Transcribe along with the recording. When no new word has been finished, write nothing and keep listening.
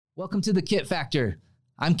Welcome to the Kit Factor.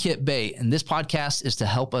 I'm Kit Bate, and this podcast is to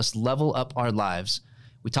help us level up our lives.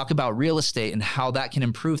 We talk about real estate and how that can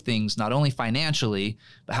improve things, not only financially,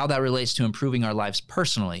 but how that relates to improving our lives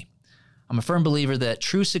personally. I'm a firm believer that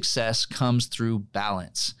true success comes through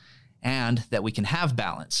balance, and that we can have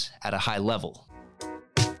balance at a high level.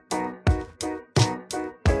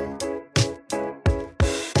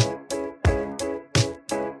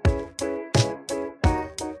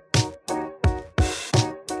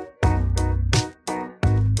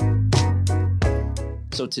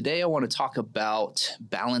 So today I want to talk about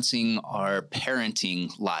balancing our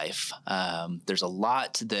parenting life. There's a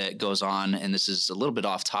lot that goes on, and this is a little bit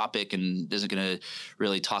off topic and isn't going to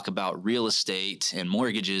really talk about real estate and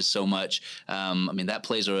mortgages so much. That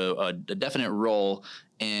plays a definite role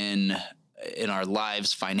in our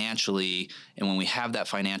lives financially. And when we have that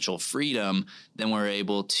financial freedom, then we're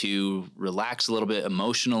able to relax a little bit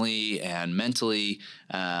emotionally and mentally,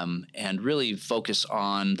 and really focus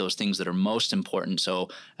on those things that are most important. So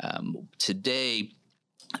today,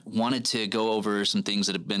 wanted to go over some things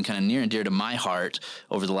that have been kind of near and dear to my heart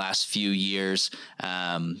over the last few years,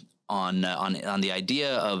 on the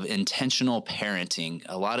idea of intentional parenting.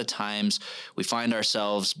 A lot of times we find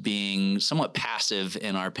ourselves being somewhat passive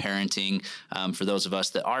in our parenting. For those of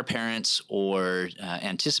us that are parents or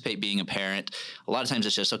anticipate being a parent, a lot of times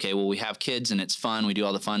it's just, okay, well, we have kids and it's fun. We do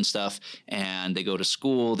all the fun stuff, and they go to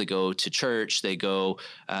school, they go to church, they go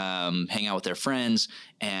hang out with their friends,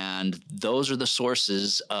 and those are the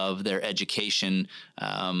sources of their education,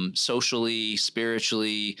 socially,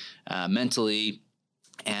 spiritually, mentally.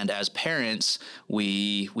 And as parents,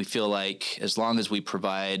 we feel like as long as we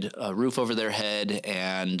provide a roof over their head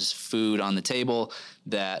and food on the table,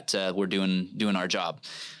 that we're doing our job.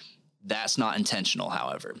 That's not intentional,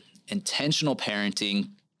 however. Intentional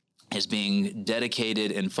parenting is being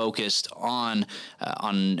dedicated and focused on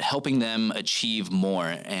helping them achieve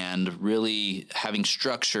more and really having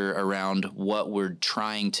structure around what we're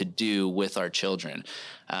trying to do with our children.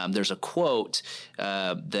 There's a quote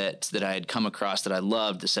that I had come across that I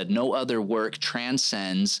loved that said, "No other work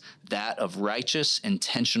transcends that of righteous,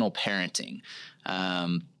 intentional parenting."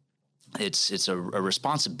 It's a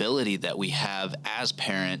responsibility that we have as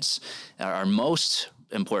parents, our most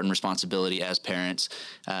important responsibility as parents,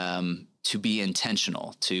 to be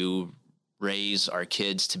intentional, to raise our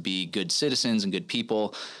kids to be good citizens and good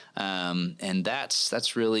people. And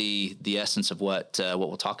that's really the essence of what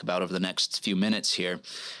we'll talk about over the next few minutes here.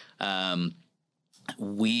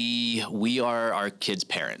 We are our kids'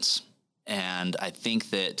 parents. And I think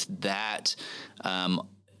that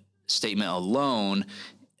statement alone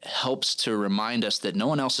helps to remind us that no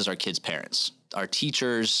one else is our kids' parents. Our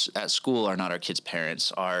teachers at school are not our kids'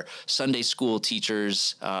 parents. Our Sunday school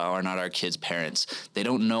teachers are not our kids' parents. They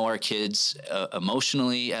don't know our kids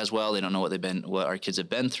emotionally as well. They don't know what our kids have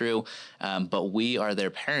been through. But we are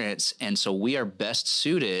their parents, and so we are best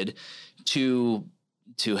suited to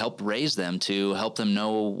help raise them, to help them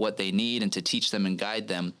know what they need, and to teach them and guide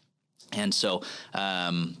them. And so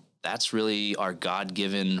that's really our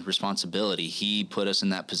God-given responsibility. He put us in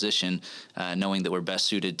that position, knowing that we're best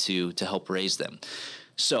suited to help raise them.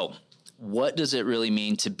 So what does it really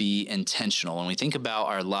mean to be intentional? When we think about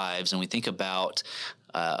our lives and we think about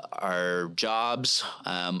our jobs,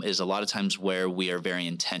 is a lot of times where we are very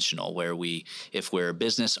intentional, where if we're a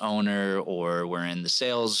business owner or we're in the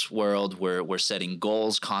sales world, we're setting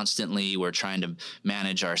goals constantly. We're trying to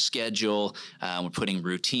manage our schedule. We're putting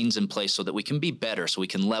routines in place so that we can be better, so we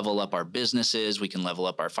can level up our businesses, we can level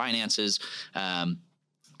up our finances.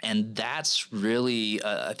 And that's really,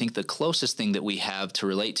 I think, the closest thing that we have to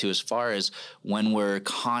relate to as far as when we're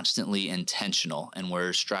constantly intentional and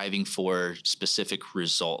we're striving for specific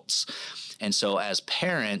results. And so as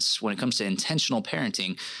parents, when it comes to intentional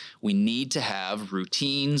parenting, we need to have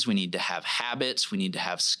routines, we need to have habits, we need to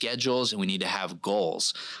have schedules, and we need to have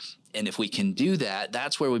goals. And if we can do that,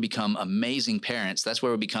 that's where we become amazing parents. That's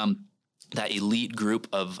where we become that elite group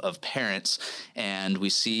of parents, and we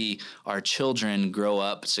see our children grow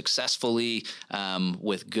up successfully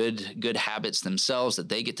with good habits themselves that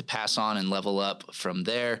they get to pass on and level up from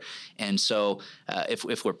there. And so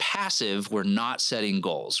if we're passive, we're not setting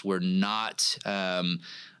goals. We're not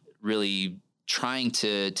really trying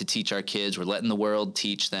to teach our kids. We're letting the world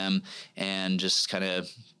teach them and just kind of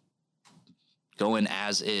going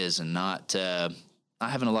as is and not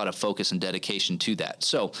having a lot of focus and dedication to that.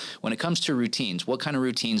 So when it comes to routines, what kind of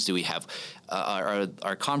routines do we have?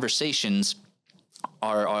 Our conversations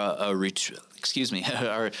are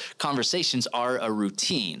our conversations are a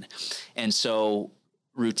routine. And so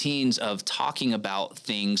routines of talking about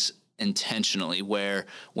things intentionally, where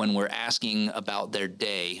when we're asking about their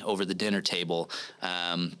day over the dinner table,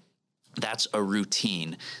 that's a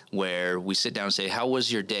routine where we sit down and say, how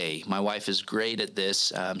was your day? My wife is great at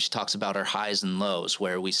this. She talks about our highs and lows,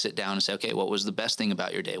 where we sit down and say, okay, what was the best thing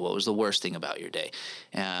about your day? What was the worst thing about your day?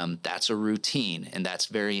 That's a routine, and that's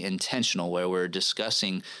very intentional, where we're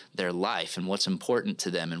discussing their life and what's important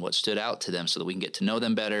to them and what stood out to them, so that we can get to know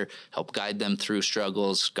them better, help guide them through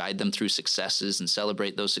struggles, guide them through successes, and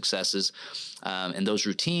celebrate those successes. And those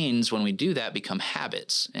routines, when we do that, become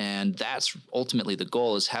habits. And that's ultimately the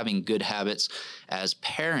goal, is having good habits as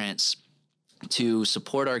parents to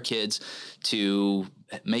support our kids, to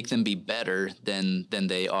make them be better than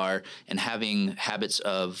they are, and having habits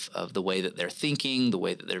of the way that they're thinking, the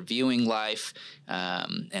way that they're viewing life,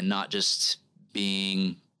 and not just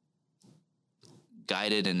being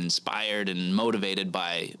guided and inspired and motivated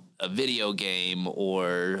by a video game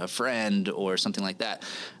or a friend or something like that.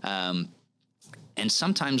 And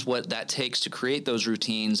sometimes what that takes to create those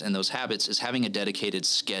routines and those habits is having a dedicated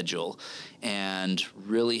schedule, and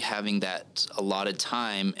really having that allotted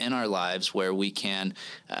time in our lives where we can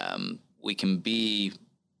be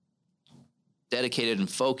dedicated and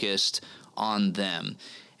focused on them.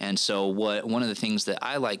 And so one of the things that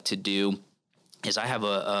I like to do is I have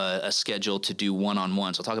a schedule to do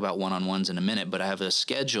one-on-ones. I'll talk about one-on-ones in a minute, but I have a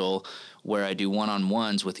schedule where I do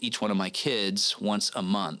one-on-ones with each one of my kids once a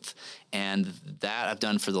month. And that I've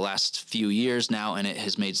done for the last few years now, and it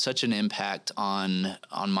has made such an impact on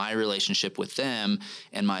my relationship with them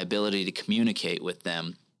and my ability to communicate with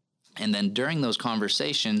them. And then during those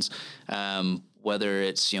conversations, whether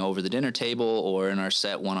it's over the dinner table or in our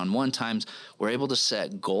set one-on-one times, we're able to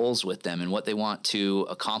set goals with them and what they want to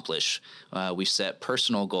accomplish. We set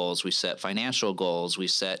personal goals, we set financial goals, we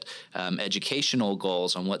set educational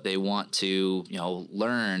goals on what they want to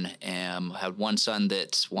learn. I had one son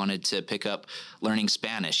that wanted to pick up learning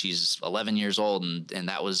Spanish. He's 11 years old, and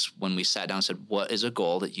that was when we sat down and said, what is a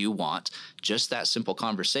goal that you want? Just that simple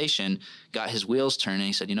conversation got his wheels turning.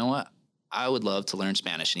 He said, you know what? I would love to learn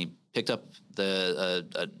Spanish. And he picked up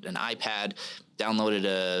an iPad, downloaded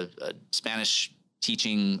a Spanish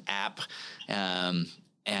teaching app,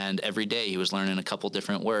 and every day he was learning a couple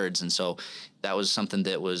different words. And so that was something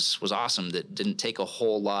that was awesome, that didn't take a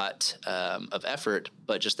whole lot of effort,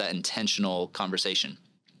 but just that intentional conversation.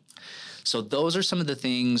 So those are some of the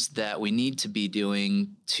things that we need to be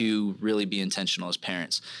doing to really be intentional as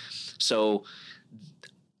parents. So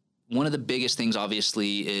one of the biggest things,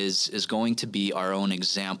 obviously, is going to be our own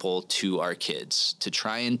example to our kids, to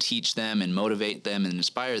try and teach them and motivate them and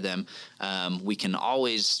inspire them. We can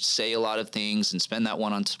always say a lot of things and spend that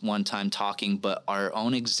one-on-one time talking, but our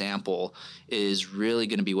own example is really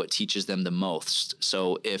going to be what teaches them the most.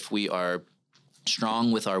 So if we are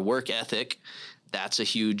strong with our work ethic, that's a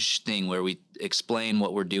huge thing, where we explain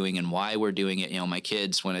what we're doing and why we're doing it. My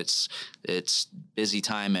kids, when it's busy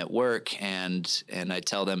time at work, and I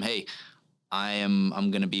tell them, hey,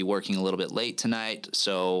 I'm going to be working a little bit late tonight,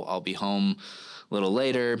 so I'll be home a little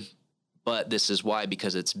later. But this is why,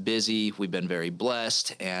 because it's busy. We've been very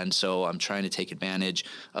blessed. And so I'm trying to take advantage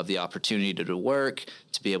of the opportunity to work,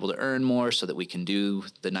 to be able to earn more, so that we can do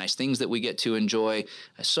the nice things that we get to enjoy,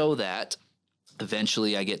 so that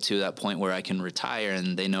eventually I get to that point where I can retire,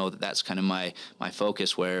 and they know that that's kind of my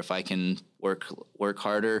focus, where if I can work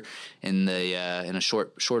harder in a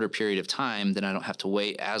shorter period of time, then I don't have to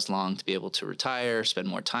wait as long to be able to retire, spend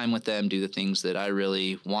more time with them, do the things that I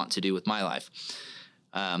really want to do with my life.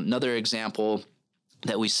 Another example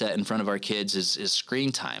that we set in front of our kids is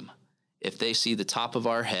screen time. If they see the top of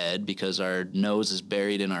our head because our nose is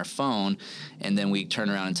buried in our phone, and then we turn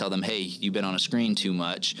around and tell them, hey, you've been on a screen too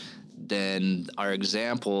much, then our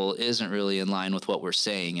example isn't really in line with what we're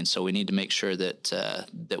saying. And so we need to make sure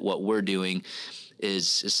that what we're doing is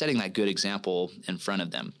setting that good example in front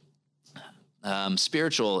of them.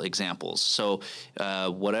 Spiritual examples. So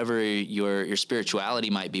whatever your spirituality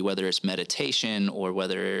might be, whether it's meditation or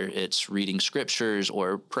whether it's reading scriptures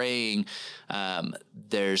or praying,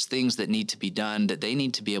 there's things that need to be done that they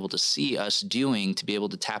need to be able to see us doing, to be able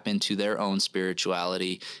to tap into their own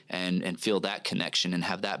spirituality and feel that connection and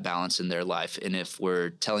have that balance in their life. And if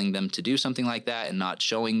we're telling them to do something like that and not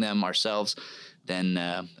showing them ourselves, then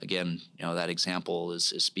again, that example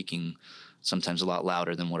is speaking sometimes a lot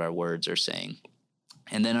louder than what our words are saying.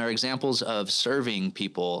 And then our examples of serving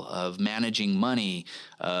people, of managing money,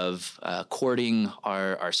 of courting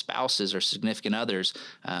our spouses or significant others,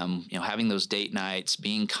 having those date nights,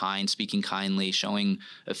 being kind, speaking kindly, showing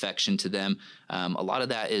affection to them. A lot of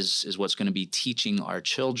that is what's going to be teaching our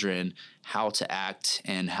children how to act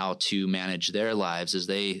and how to manage their lives as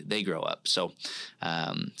they grow up. So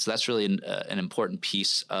that's really an important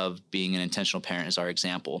piece of being an intentional parent is our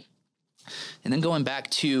example. And then going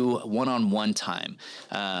back to one-on-one time,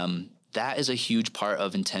 that is a huge part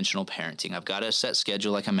of intentional parenting. I've got a set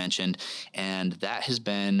schedule, like I mentioned, and that has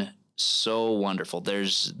been so wonderful.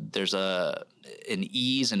 There's an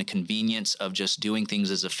ease and a convenience of just doing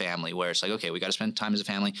things as a family where it's like, okay, we got to spend time as a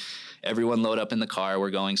family. Everyone load up in the car.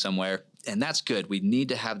 We're going somewhere. And that's good. We need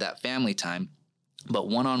to have that family time. But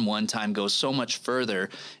one-on-one time goes so much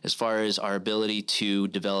further as far as our ability to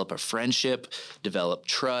develop a friendship, develop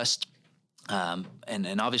trust,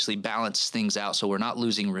 and obviously balance things out so we're not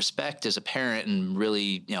losing respect as a parent. And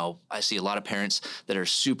really, I see a lot of parents that are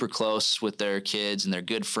super close with their kids and they're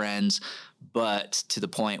good friends, but to the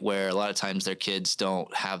point where a lot of times their kids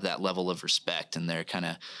don't have that level of respect and they're kind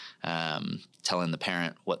of telling the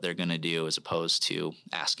parent what they're going to do as opposed to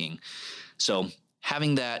asking. So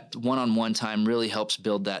having that one-on-one time really helps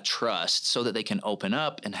build that trust so that they can open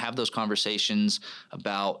up and have those conversations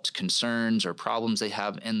about concerns or problems they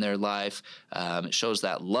have in their life. It shows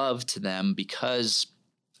that love to them because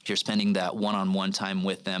you're spending that one-on-one time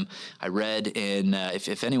with them. I read in,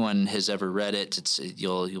 if anyone has ever read it,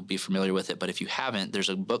 you'll be familiar with it. But if you haven't, there's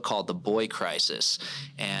a book called The Boy Crisis.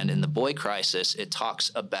 And in The Boy Crisis, it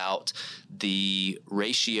talks about the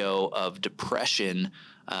ratio of depression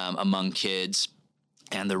among kids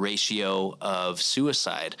and the ratio of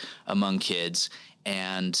suicide among kids.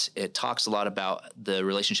 And it talks a lot about the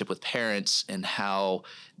relationship with parents and how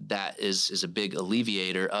that is a big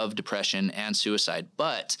alleviator of depression and suicide.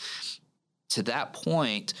 But to that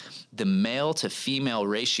point, the male to female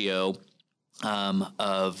ratio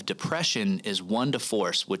of depression is 1 to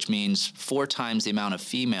 4, which means 4 times the amount of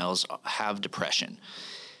females have depression.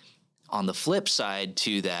 On the flip side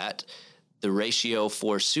to that, the ratio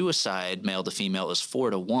for suicide, male to female, is 4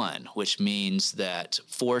 to 1, which means that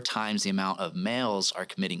 4 times the amount of males are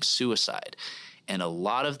committing suicide. And a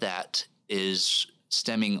lot of that is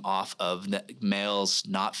stemming off of males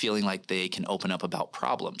not feeling like they can open up about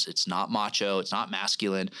problems. It's not macho, it's not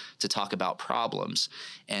masculine to talk about problems.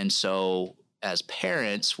 And so as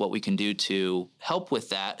parents, what we can do to help with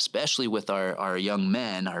that, especially with our young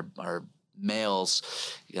men, our males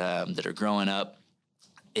that are growing up,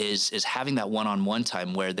 is having that one-on-one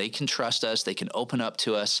time where they can trust us, they can open up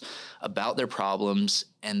to us about their problems,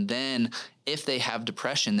 and then if they have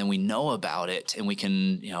depression, then we know about it and we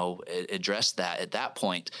can, address that at that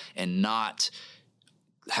point and not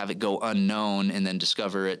have it go unknown and then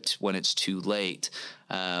discover it when it's too late.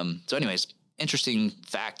 So anyways, interesting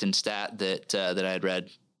fact and stat that I had read.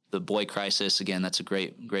 The Boy Crisis, again, that's a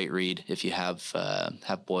great read if you have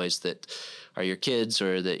boys that are your kids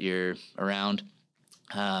or that you're around.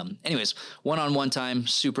 Anyways, one-on-one time,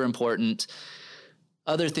 super important.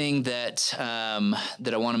 Other thing that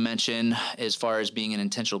I want to mention as far as being an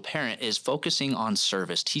intentional parent is focusing on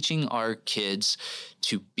service, teaching our kids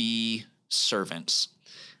to be servants.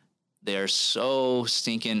 They're so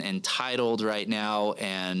stinking entitled right now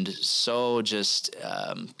and so just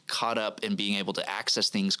caught up in being able to access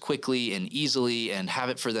things quickly and easily and have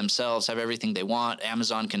it for themselves, have everything they want.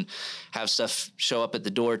 Amazon can have stuff show up at the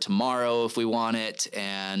door tomorrow if we want it,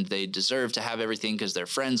 and they deserve to have everything because their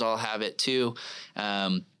friends all have it too.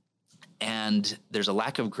 And there's a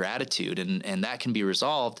lack of gratitude, and that can be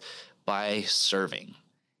resolved by serving.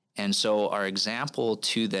 And so our example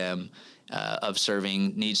to them of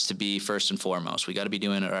serving needs to be first and foremost. We got to be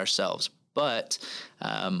doing it ourselves. But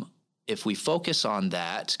if we focus on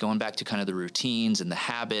that, going back to kind of the routines and the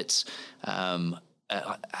habits,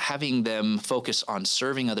 having them focus on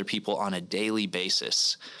serving other people on a daily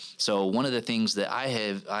basis. So one of the things that I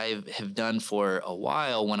have done for a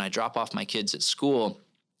while when I drop off my kids at school,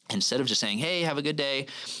 instead of just saying, hey, have a good day,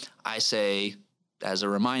 I say, as a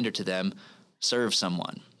reminder to them, serve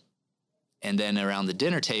someone. And then around the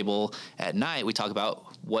dinner table at night, we talk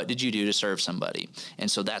about what did you do to serve somebody? And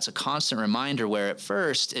so that's a constant reminder where at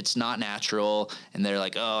first it's not natural and they're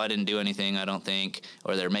like, oh, I didn't do anything, I don't think.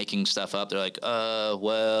 Or they're making stuff up. They're like,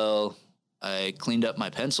 well, I cleaned up my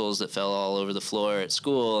pencils that fell all over the floor at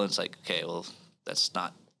school. And it's like, okay, well, that's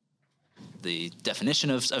not the definition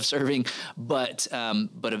of serving, but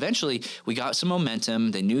eventually we got some momentum.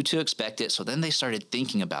 They knew to expect it, so then they started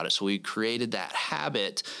thinking about it. So we created that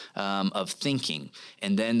habit of thinking,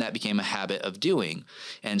 and then that became a habit of doing.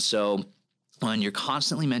 And so when you're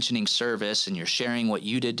constantly mentioning service and you're sharing what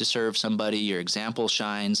you did to serve somebody, your example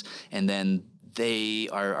shines, and then they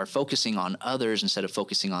are focusing on others instead of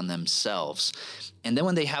focusing on themselves. And then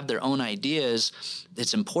when they have their own ideas,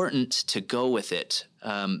 it's important to go with it.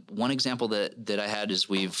 One example that I had is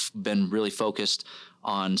we've been really focused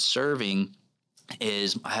on serving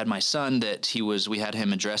is I had my son that we had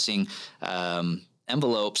him addressing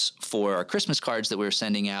envelopes for our Christmas cards that we were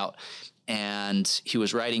sending out. And he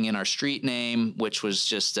was writing in our street name, which was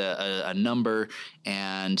just a number.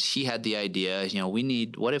 And he had the idea,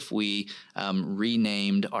 what if we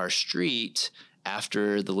renamed our street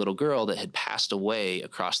after the little girl that had passed away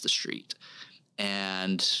across the street?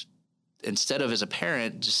 And instead of as a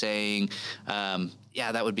parent just saying,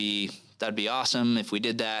 that'd be awesome if we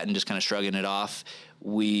did that and just kind of shrugging it off,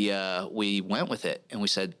 we went with it and we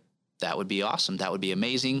said, that would be awesome. That would be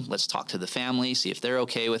amazing. Let's talk to the family, see if they're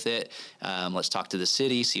okay with it. Let's talk to the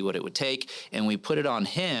city, see what it would take. And we put it on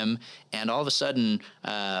him. And all of a sudden,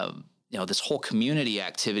 this whole community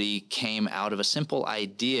activity came out of a simple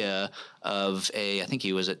idea of I think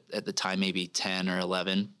he was at the time, maybe 10 or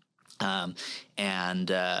 11. And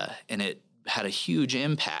it had a huge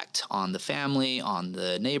impact on the family, on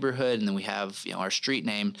the neighborhood. And then we have, our street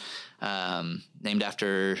named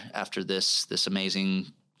after this amazing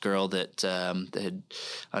girl that had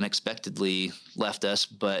unexpectedly left us,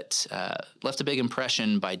 but left a big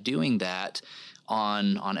impression by doing that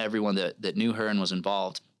on everyone that knew her and was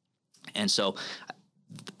involved. And so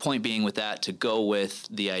the point being with that, to go with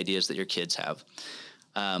the ideas that your kids have.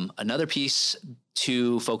 Another piece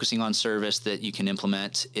to focusing on service that you can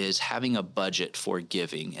implement is having a budget for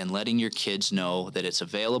giving and letting your kids know that it's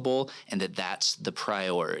available and that that's the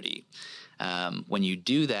priority. When you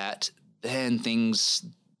do that, then things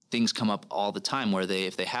come up all the time where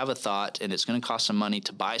if they have a thought and it's going to cost some money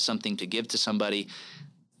to buy something to give to somebody,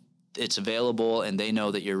 it's available and they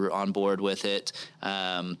know that you're on board with it.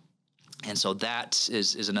 And so that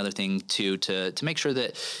is another thing too, to make sure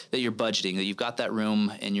that you're budgeting, that you've got that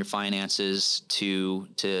room in your finances to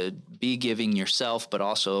be giving yourself, but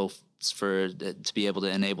also to be able to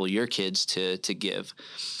enable your kids to give.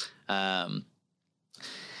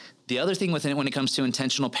 The other thing when it comes to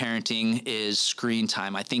intentional parenting is screen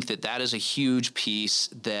time. I think that is a huge piece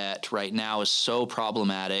that right now is so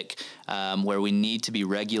problematic, where we need to be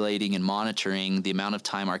regulating and monitoring the amount of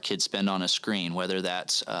time our kids spend on a screen, whether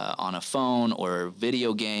that's on a phone or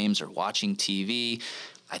video games or watching TV.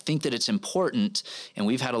 I think that it's important, and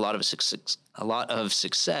we've had a lot of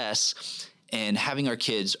success in having our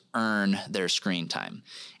kids earn their screen time.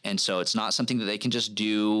 And so it's not something that they can just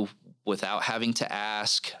do without having to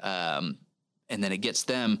ask, and then it gets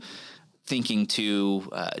them thinking to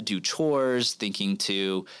do chores, thinking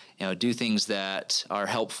to do things that are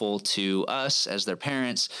helpful to us as their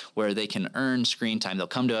parents, where they can earn screen time. They'll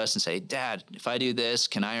come to us and say, "Dad, if I do this,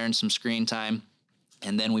 can I earn some screen time?"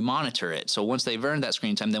 And then we monitor it. So once they've earned that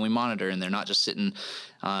screen time, then we monitor, and they're not just sitting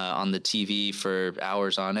on the TV for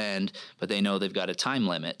hours on end, but they know they've got a time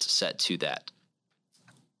limit set to that.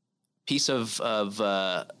 Piece of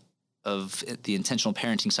the intentional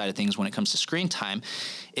parenting side of things when it comes to screen time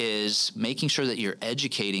is making sure that you're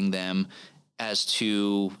educating them as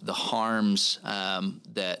to the harms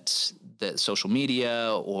that social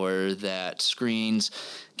media or that screens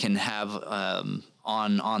can have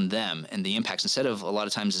on them and the impacts. Instead of, a lot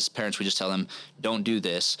of times as parents, we just tell them, don't do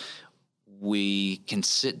this. We can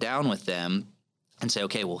sit down with them and say,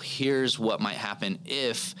 okay, well, here's what might happen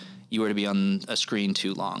if you were to be on a screen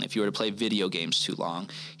too long, if you were to play video games too long.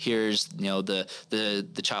 Here's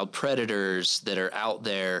the child predators that are out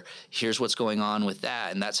there. Here's what's going on with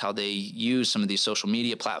that. And that's how they use some of these social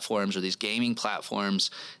media platforms or these gaming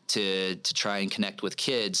platforms to try and connect with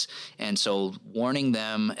kids. And so warning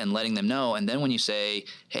them and letting them know. And then when you say,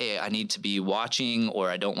 hey, I need to be watching, or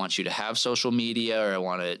I don't want you to have social media, or I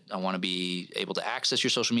want to be able to access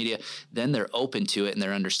your social media, then they're open to it and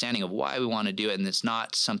they're understanding of why we want to do it. And it's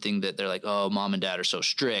not something that they're like, oh, mom and dad are so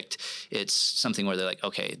strict. It's something where they're like,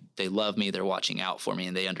 okay, they love me, they're watching out for me,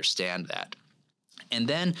 and they understand that. And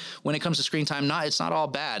then when it comes to screen time, it's not all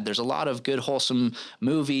bad. There's a lot of good, wholesome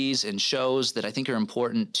movies and shows that I think are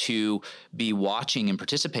important to be watching and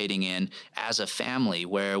participating in as a family,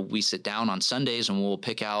 where we sit down on Sundays and we'll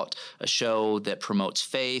pick out a show that promotes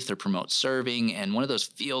faith or promotes serving, and one of those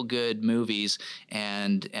feel-good movies,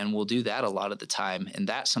 and we'll do that a lot of the time. And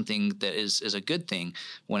that's something that is a good thing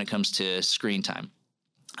when it comes to screen time.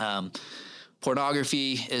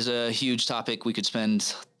 Pornography is a huge topic. We could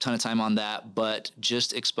spend a ton of time on that, but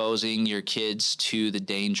just exposing your kids to the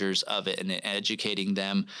dangers of it and educating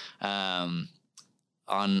them on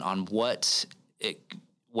what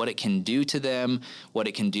what it can do to them, what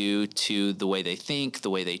it can do to the way they think, the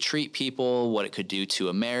way they treat people, what it could do to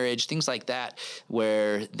a marriage, things like that,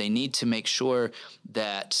 where they need to make sure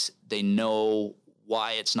that they know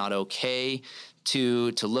why it's not okay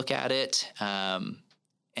to look at it.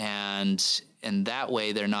 And that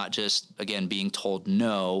way they're not just, again, being told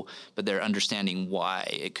no, but they're understanding why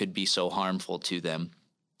it could be so harmful to them.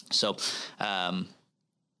 So,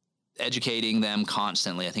 educating them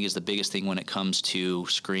constantly, I think, is the biggest thing when it comes to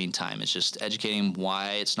screen time. It's just educating them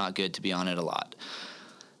why it's not good to be on it a lot.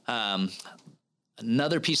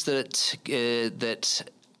 Another piece that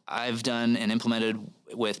I've done and implemented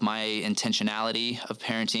with my intentionality of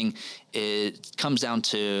parenting, it comes down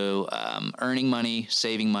to earning money,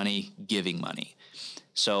 saving money, giving money.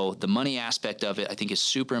 So the money aspect of it, I think, is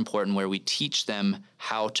super important, where we teach them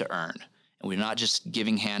how to earn. And we're not just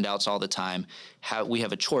giving handouts all the time. We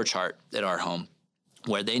have a chore chart at our home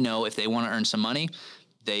where they know if they want to earn some money,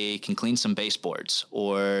 they can clean some baseboards,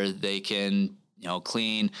 or they can,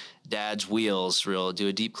 clean dad's wheels, we'll do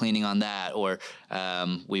a deep cleaning on that. Or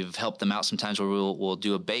we've helped them out sometimes where we'll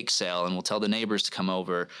do a bake sale and we'll tell the neighbors to come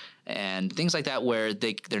over and things like that, where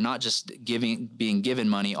they're not just being given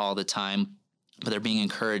money all the time, but they're being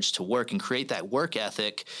encouraged to work and create that work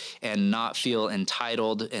ethic and not feel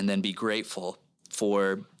entitled, and then be grateful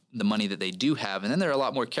for the money that they do have. And then they're a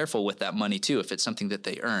lot more careful with that money too, if it's something that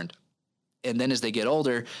they earned. And then as they get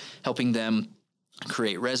older, helping them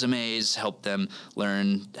create resumes, help them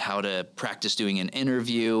learn how to practice doing an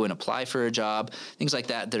interview and apply for a job, things like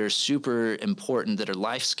that are super important, that are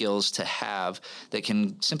life skills to have, that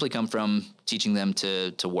can simply come from teaching them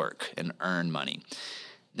to work and earn money.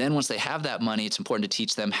 Then once they have that money, it's important to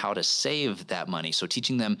teach them how to save that money. So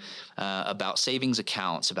teaching them about savings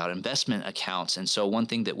accounts, about investment accounts. And so one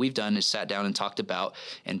thing that we've done is sat down and talked about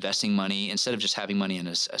investing money, instead of just having money in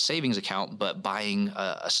a savings account, but buying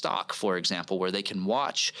a stock, for example, where they can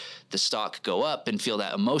watch the stock go up and feel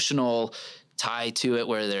that emotional tie to it,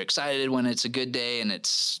 where they're excited when it's a good day and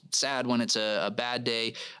it's sad when it's a bad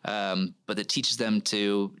day, but it teaches them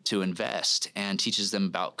to invest and teaches them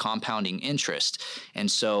about compounding interest.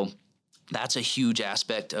 And so that's a huge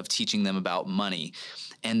aspect of teaching them about money.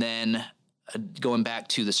 And then going back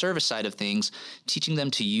to the service side of things, teaching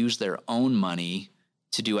them to use their own money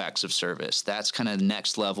to do acts of service. That's kind of the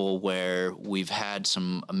next level, where we've had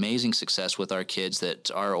some amazing success with our kids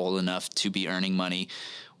that are old enough to be earning money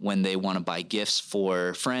when they want to buy gifts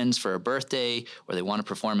for friends for a birthday, or they want to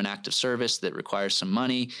perform an act of service that requires some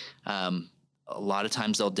money. A lot of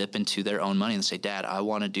times they'll dip into their own money and say, Dad, I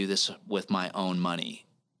want to do this with my own money.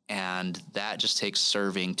 And that just takes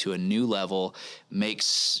serving to a new level,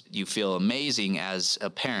 makes you feel amazing as a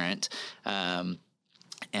parent,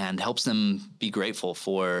 and helps them be grateful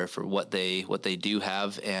for what they do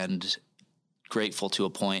have, and grateful to a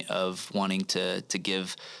point of wanting to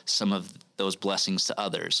give some of those blessings to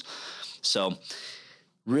others. So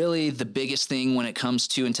really the biggest thing when it comes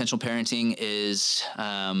to intentional parenting is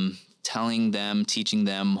teaching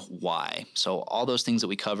them why. So all those things that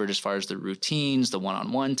we covered as far as the routines, the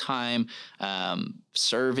one-on-one time,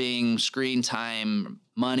 serving, screen time,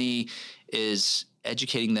 money, is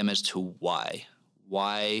educating them as to why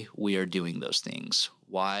we are doing those things,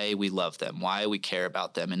 why we love them, why we care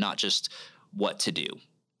about them, and not just what to do.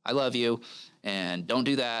 I love you, and don't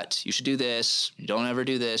do that. You should do this. You don't ever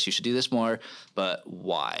do this. You should do this more. But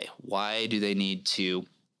why? Why do they need to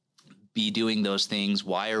be doing those things?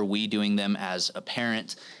 Why are we doing them as a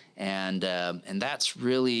parent? And that's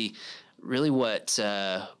really what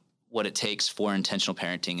it takes for intentional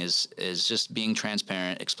parenting is just being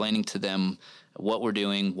transparent, explaining to them what we're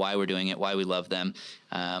doing, why we're doing it, why we love them.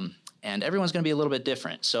 And everyone's going to be a little bit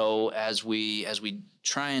different. So as we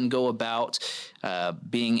try and go about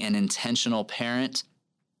being an intentional parent,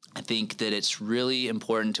 I think that it's really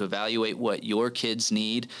important to evaluate what your kids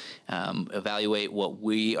need, evaluate what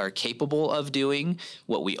we are capable of doing,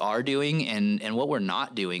 what we are doing, and what we're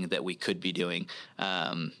not doing that we could be doing.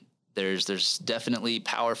 There's definitely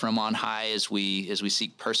power from on high as we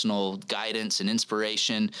seek personal guidance and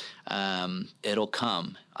inspiration. It'll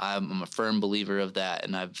come. I'm a firm believer of that,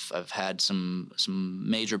 and I've had some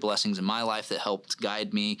major blessings in my life that helped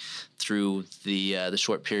guide me through the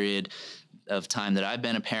short period of time that I've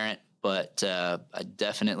been a parent. But I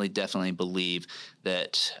definitely believe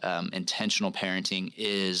that intentional parenting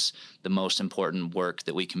is the most important work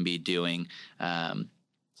that we can be doing.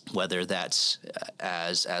 Whether that's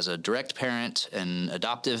as a direct parent, an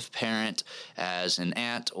adoptive parent, as an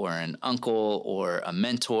aunt or an uncle or a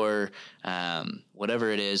mentor, whatever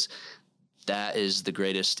it is, that is the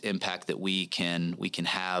greatest impact that we can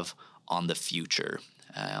have on the future.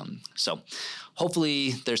 So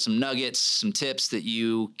hopefully there's some nuggets, some tips that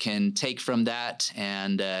you can take from that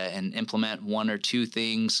and implement one or two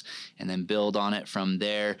things and then build on it from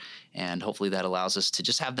there. And hopefully that allows us to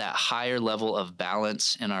just have that higher level of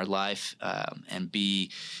balance in our life, and be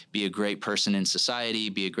a great person in society,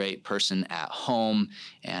 be a great person at home,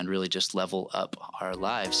 and really just level up our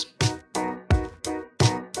lives.